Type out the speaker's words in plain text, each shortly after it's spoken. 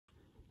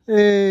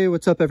Hey,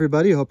 what's up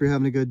everybody? Hope you're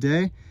having a good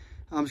day.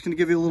 I'm just going to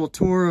give you a little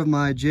tour of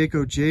my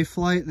Jayco J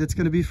Flight that's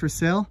going to be for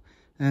sale.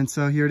 And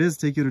so here it is,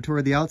 take you to a tour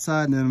of the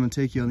outside and then I'm going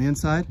to take you on the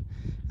inside.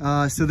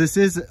 So this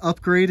is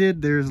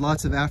upgraded. There's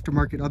lots of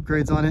aftermarket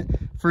upgrades on it.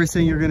 First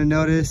thing you're going to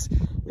notice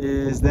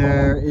is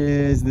there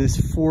is this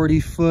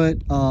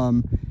 40-foot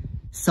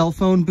cell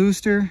phone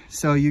booster.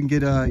 So you can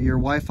get your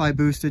Wi-Fi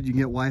boosted. You can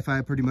get Wi-Fi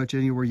pretty much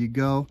anywhere you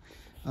go.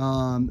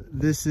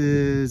 This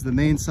is the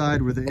main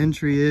side where the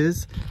entry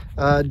is.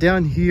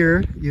 Down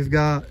here you've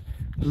got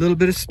a little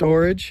bit of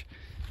storage,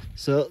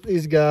 so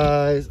these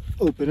guys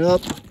open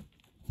up.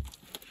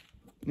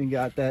 You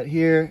got that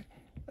here.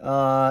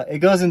 It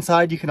goes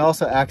inside. You can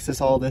also access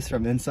all this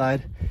from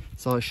inside,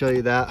 so I'll show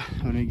you that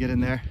when we get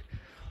in there.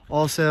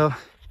 Also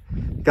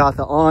got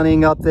the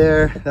awning up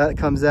there that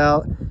comes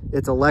out.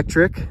 It's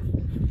electric.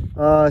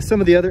 Some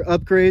of the other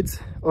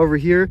upgrades over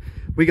here,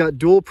 we got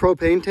dual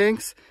propane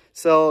tanks.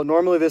 So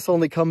normally this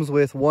only comes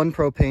with one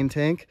propane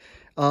tank.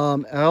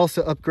 I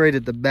also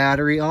upgraded the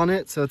battery on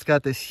it. So it's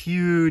got this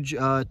huge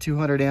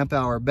 200 amp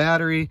hour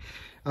battery.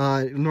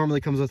 It normally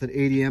comes with an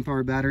 80 amp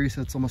hour battery,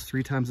 so it's almost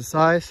 3 times the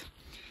size.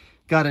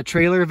 Got a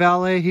trailer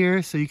valet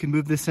here, so you can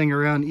move this thing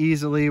around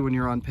easily when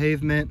you're on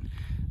pavement.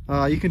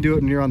 You can do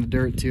it when you're on the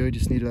dirt too. You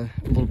just need a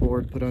little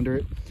board to put under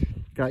it.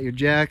 Got your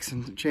jacks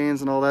and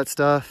chains and all that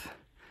stuff.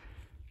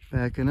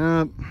 Backing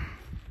up.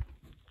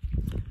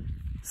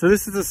 So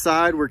this is the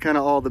side where kind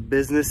of all the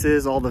business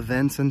is, all the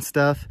vents and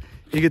stuff.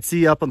 You can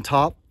see up on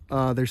top,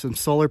 there's some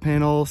solar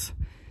panels.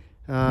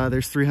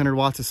 There's 300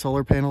 watts of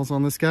solar panels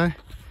on this guy.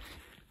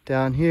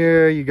 Down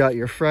here, you got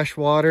your fresh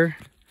water.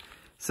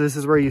 So this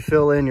is where you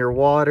fill in your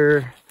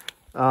water.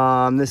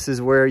 This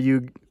is where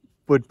you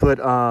would put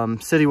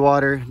city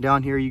water.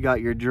 Down here, you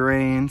got your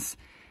drains.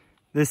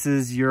 This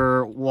is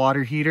your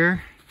water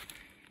heater.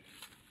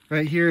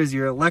 Right here is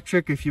your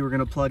electric if you were going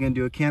to plug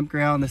into a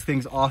campground. This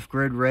thing's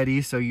off-grid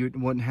ready, so you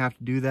wouldn't have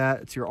to do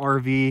that. It's your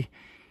RV.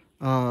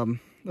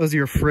 Those are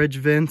your fridge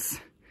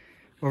vents.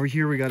 Over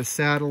here we got a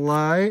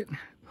satellite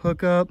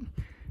hookup.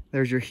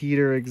 There's your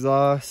heater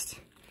exhaust.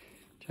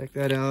 Check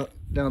that out.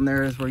 Down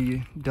there is where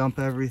you dump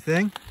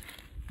everything.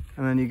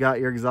 And then you got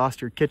your exhaust,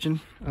 your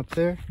kitchen up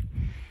there.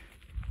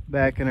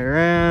 Backing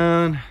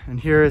around. And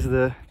here is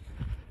the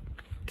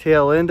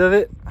tail end of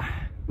it.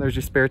 There's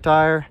your spare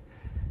tire.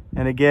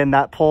 And again,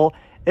 that pole,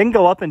 it can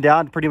go up and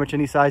down pretty much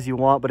any size you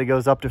want, but it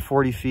goes up to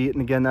 40 feet. And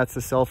again, that's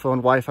the cell phone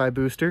Wi-Fi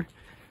booster.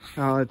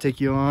 I'll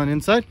take you on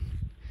inside.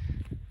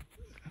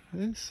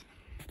 This.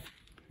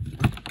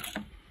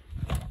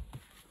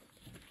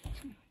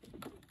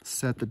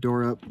 Set the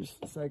door up just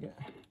a second.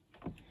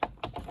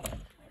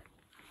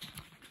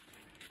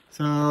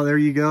 So there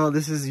you go.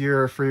 This is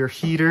for your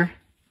heater.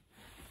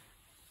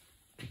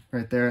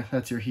 Right there,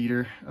 that's your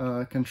heater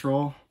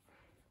control.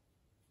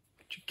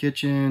 Get your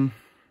kitchen.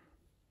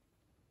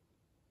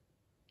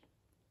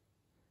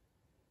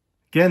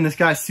 Again, this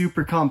guy's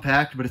super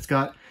compact, but it's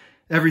got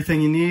everything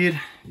you need.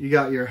 You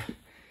got your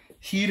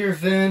heater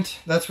vent.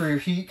 That's where your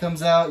heat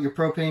comes out, your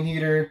propane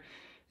heater.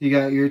 You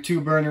got your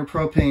 2-burner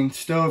propane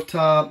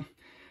stovetop.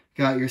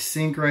 Got your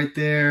sink right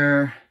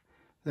there.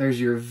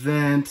 There's your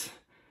vent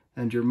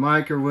and your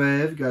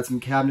microwave. Got some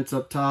cabinets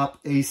up top,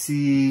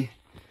 AC.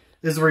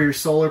 This is where your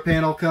solar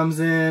panel comes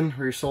in,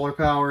 where your solar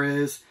power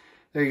is.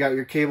 There you got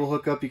your cable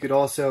hookup. You could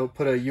also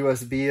put a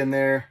USB in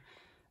there.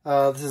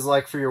 This is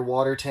like for your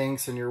water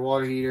tanks and your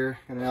water heater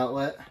and an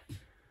outlet.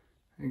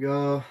 There you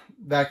go.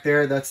 Back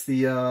there, that's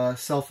the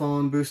cell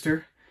phone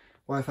booster,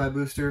 Wi-Fi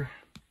booster.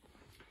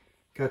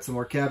 Got some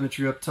more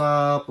cabinetry up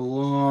top,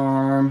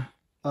 alarm,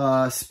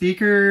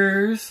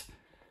 speakers.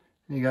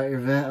 You got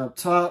your vent up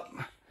top.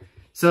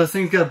 So this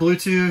thing's got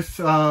Bluetooth,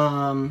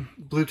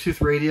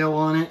 Bluetooth radio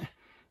on it.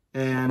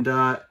 And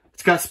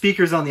it's got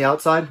speakers on the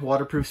outside,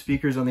 waterproof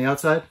speakers on the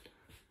outside.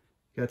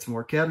 Got some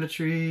more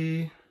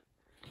cabinetry.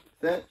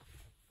 That.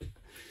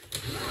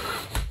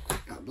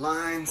 Got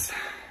blinds.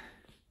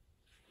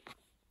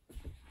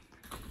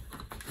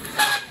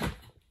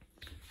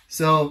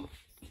 So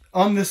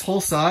on this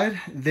whole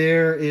side,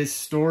 there is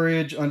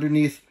storage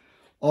underneath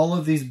all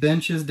of these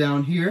benches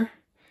down here.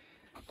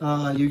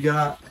 You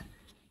got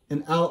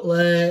an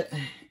outlet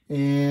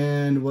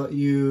and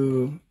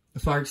the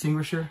fire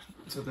extinguisher.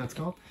 That's what that's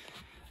called.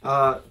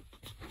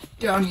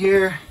 Down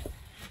here,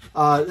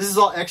 this is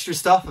all extra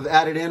stuff I've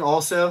added in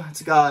also.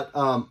 It's got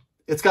an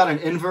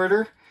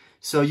inverter.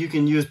 So you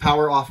can use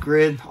power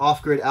off-grid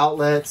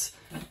outlets.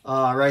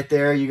 Right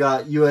there, you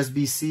got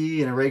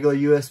USB-C and a regular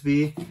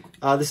USB.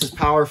 This is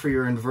power for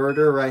your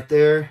inverter right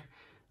there.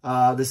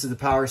 This is the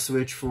power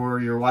switch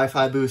for your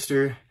Wi-Fi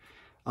booster.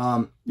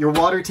 Your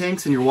water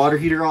tanks and your water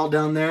heater all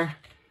down there.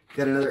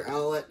 Got another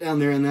outlet down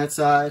there on that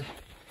side.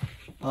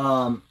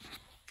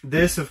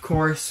 This, of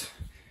course,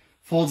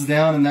 folds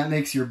down and that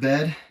makes your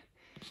bed.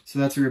 So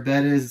that's where your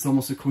bed is. It's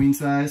almost a queen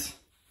size.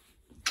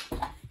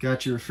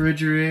 Got your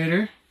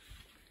refrigerator.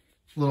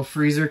 Little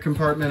freezer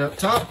compartment up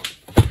top.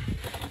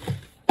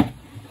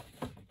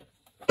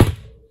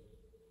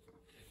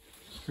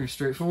 Pretty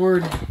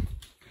straightforward.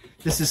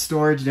 This is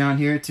storage down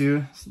here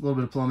too. It's a little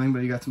bit of plumbing,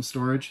 but you got some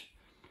storage.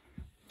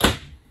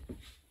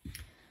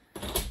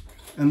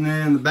 And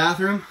then the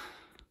bathroom,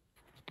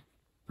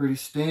 pretty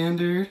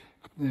standard.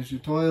 There's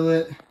your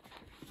toilet.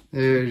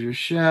 There's your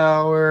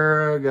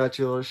shower. Got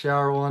your little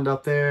shower wand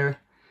up there.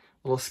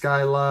 Little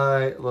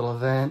skylight, little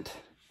vent.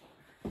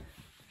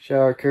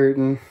 Shower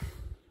curtain.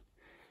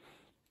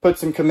 Put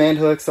some command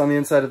hooks on the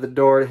inside of the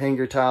door to hang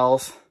your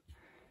towels.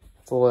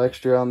 It's a little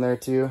extra on there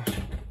too.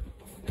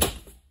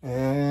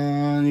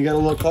 And you got a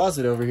little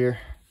closet over here.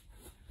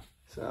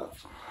 So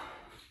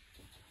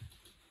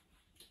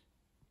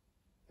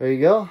there you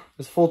go.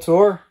 It's a full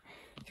tour.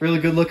 It's a really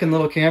good looking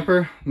little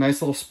camper.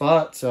 Nice little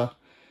spot. So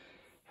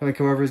I think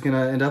whoever's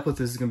gonna end up with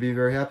this is gonna be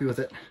very happy with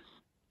it.